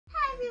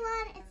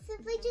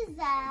Leslie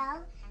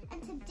Giselle,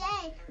 and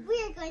today we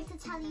are going to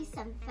tell you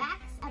some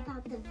facts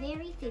about the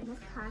very famous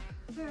car,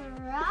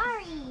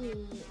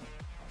 Ferrari.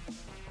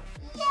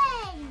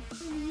 Yay!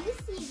 When you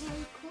see a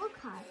very cool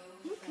car,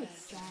 you could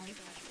say,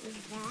 is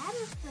that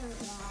a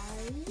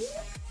Ferrari?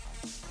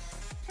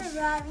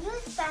 Ferrari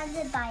was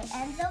founded by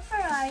Enzo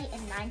Ferrari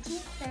in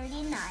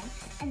 1939,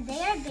 and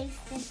they are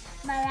based in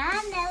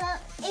Maranello,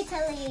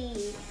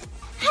 Italy.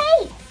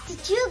 Hey,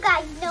 did you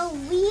guys know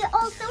we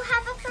also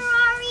have a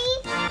Ferrari?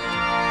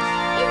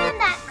 Isn't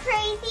that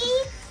crazy?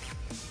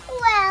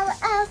 Well,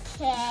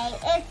 okay,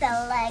 it's a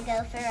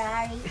Lego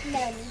Ferrari.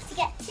 No need to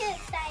get too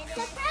excited.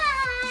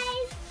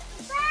 Surprise!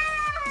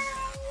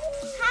 Surprise!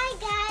 Hi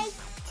guys,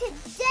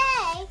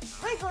 today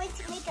we're going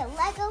to make a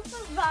Lego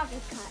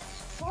Ferrari car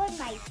for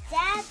my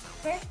dad's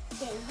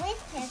birthday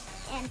with him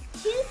and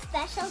two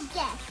special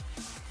guests.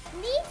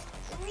 Meet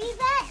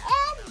Reva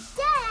and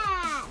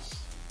Dash.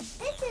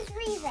 This is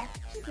Reva.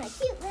 She's my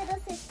cute little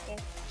sister.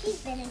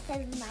 She's been in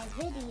some of my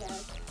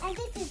videos. And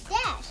this is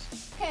Dash,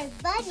 her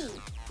buddy.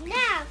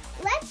 Now,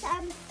 let's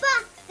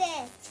unbox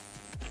it.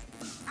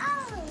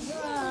 Oh,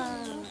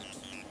 whoa.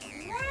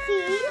 Wow.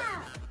 See?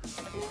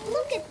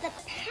 Look at the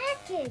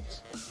package.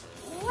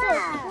 Wow. So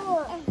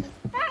cool.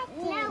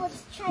 Now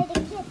let's try to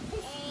get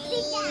this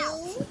thing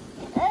out.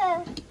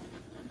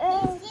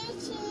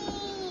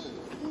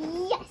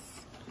 Yes.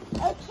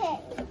 Okay.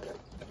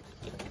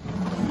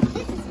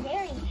 This is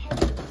very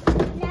heavy.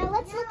 Now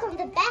let's look on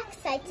the back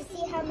side to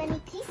see how many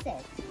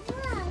pieces.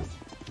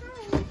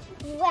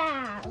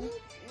 Wow.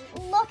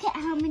 Look at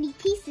how many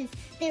pieces.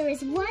 There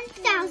is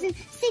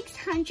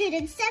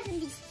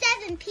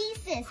 1,677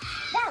 pieces.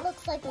 That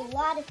looks like a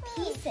lot of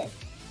pieces.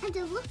 And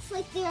it looks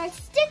like there are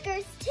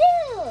stickers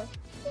too.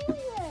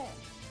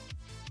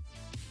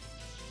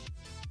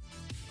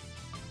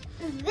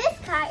 This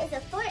car is a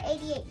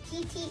 488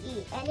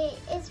 GTE and it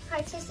is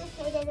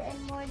participated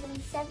in more than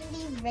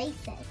 70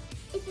 races.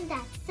 Isn't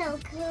that so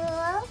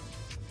cool?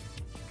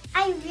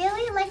 I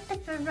really like the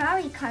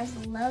Ferrari car's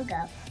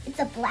logo. It's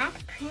a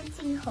black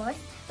prancing horse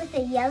with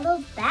a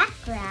yellow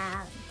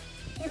background.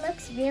 It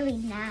looks really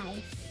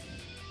nice.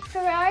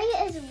 Ferrari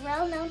is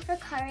well known for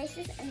car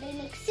races and they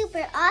make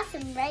super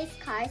awesome race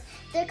cars.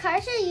 Their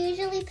cars are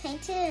usually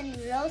painted in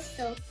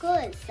rosso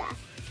corsa.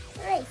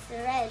 Race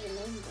red in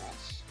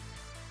English.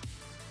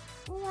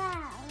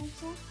 Wow.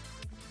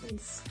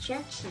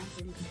 Instructions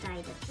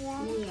inside of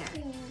here.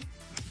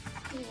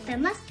 There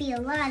must be a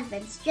lot of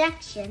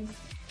instructions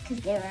because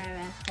there are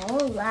a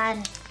whole lot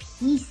of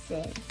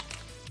pieces.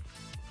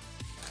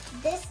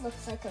 This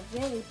looks like a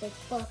really big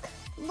book.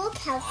 Look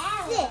how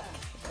thick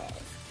it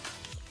is.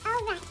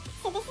 Alright,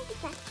 so this is the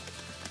book.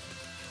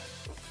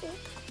 Let's see.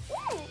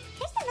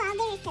 First of all,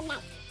 there is some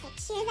nice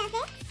pictures of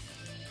it.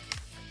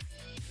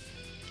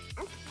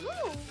 Okay,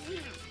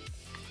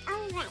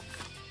 alright.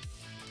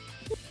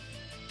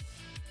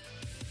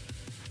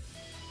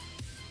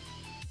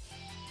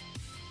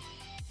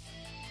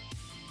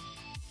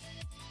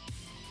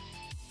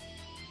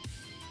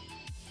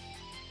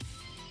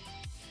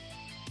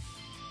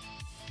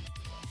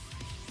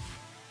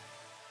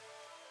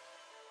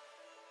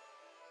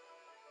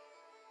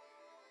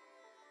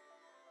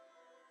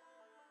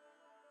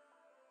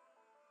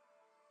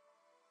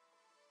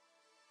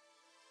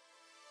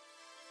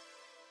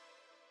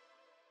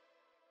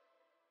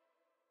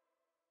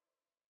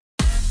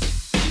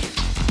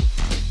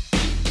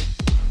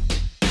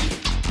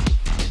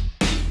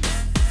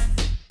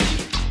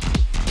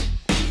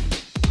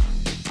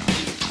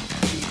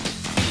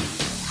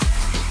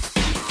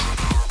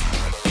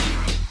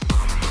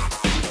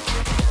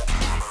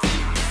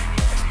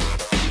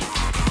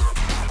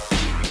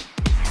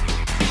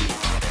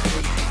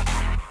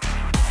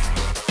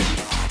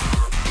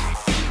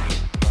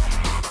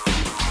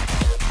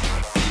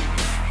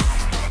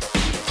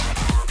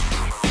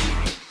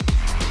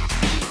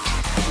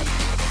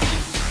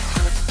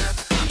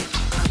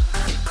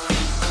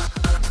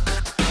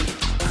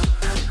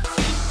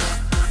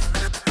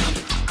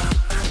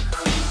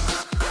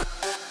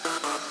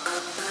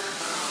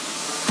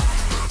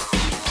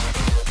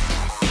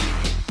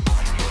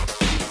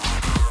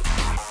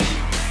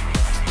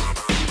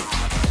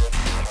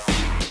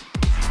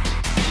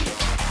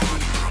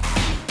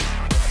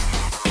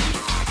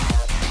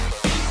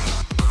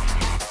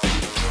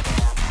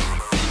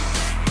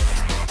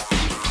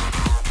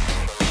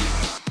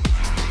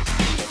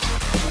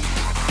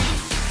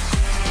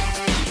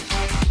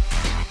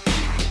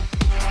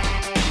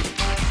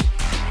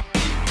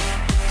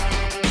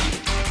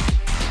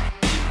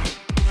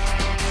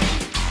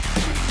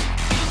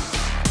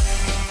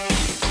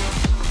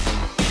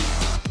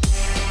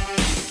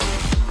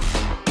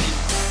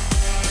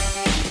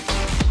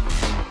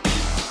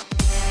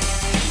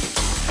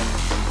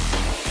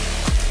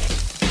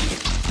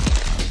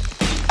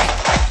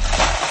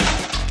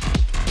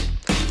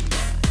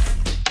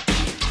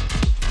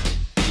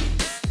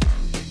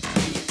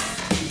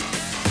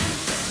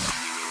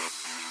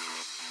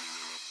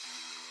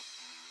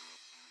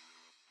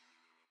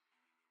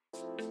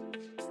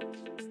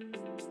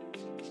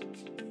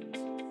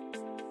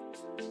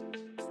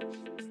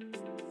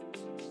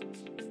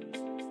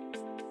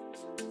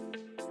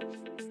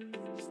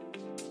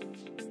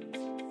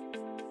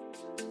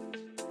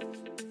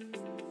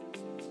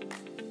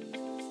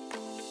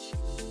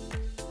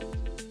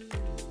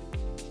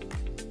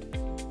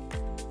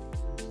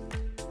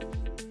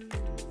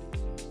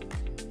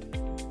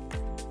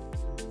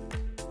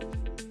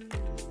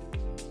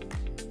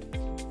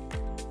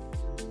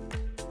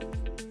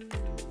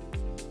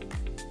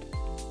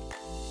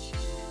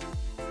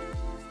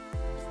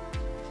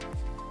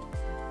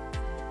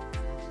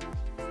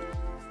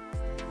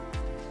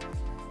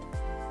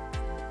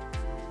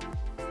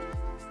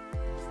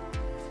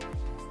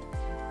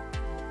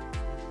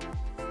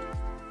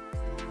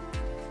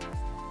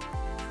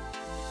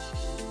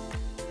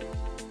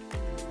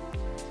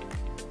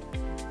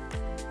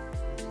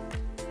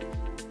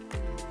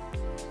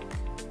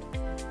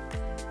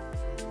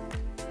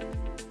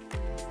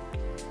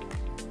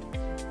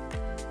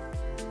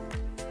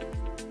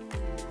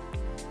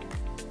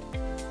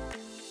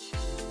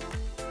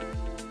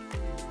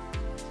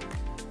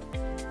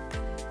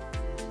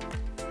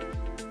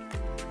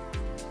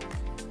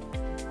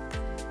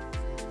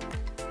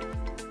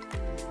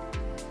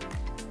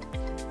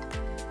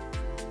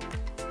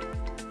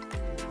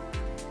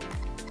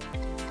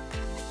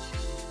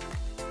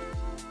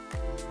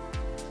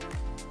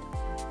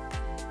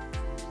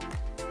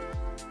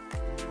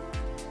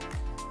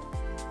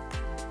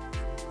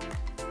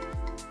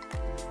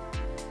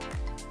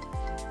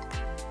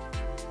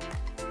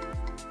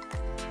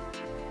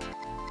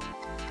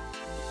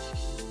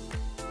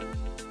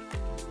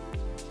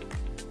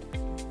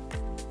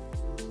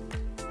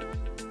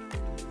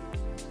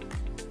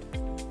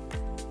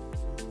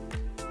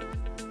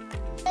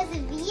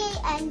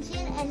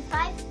 engine and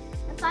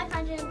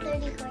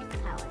 530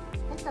 horsepower.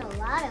 That's a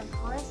lot of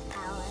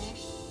horsepower.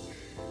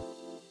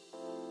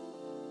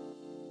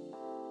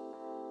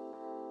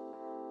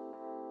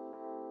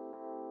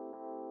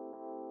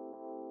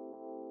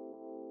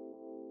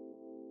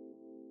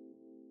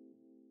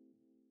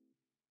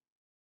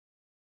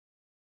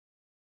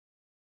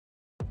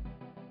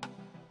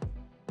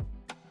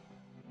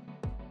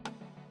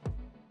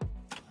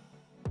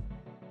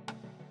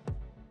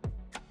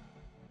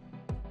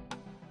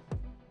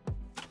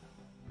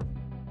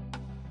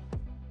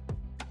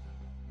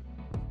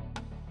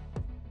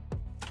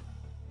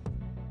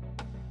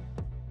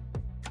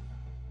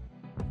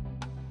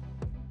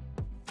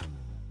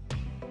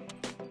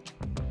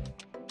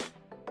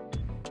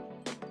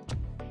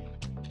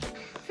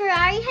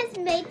 Ferrari has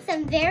made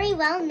some very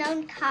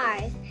well-known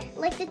cars,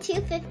 like the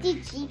 250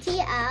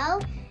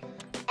 GTO,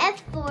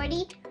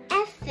 F40,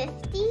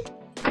 F50,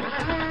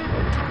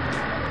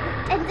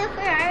 and the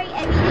Ferrari. I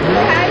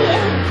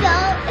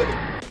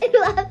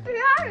love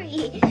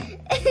Ferrari.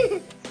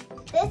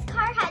 This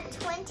car had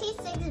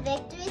 26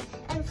 victories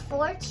and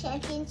 4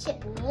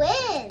 championship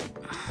wins.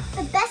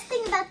 The best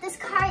thing about this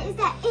car is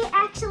that it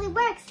actually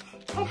works.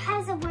 It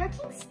has a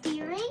working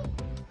steering,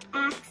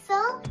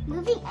 axle,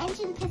 moving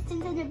engine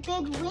pistons, and a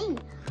big wing.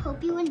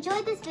 Hope you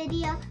enjoyed this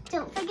video.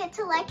 Don't forget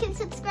to like and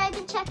subscribe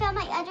and check out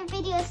my other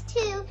videos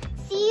too.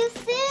 See you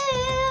soon!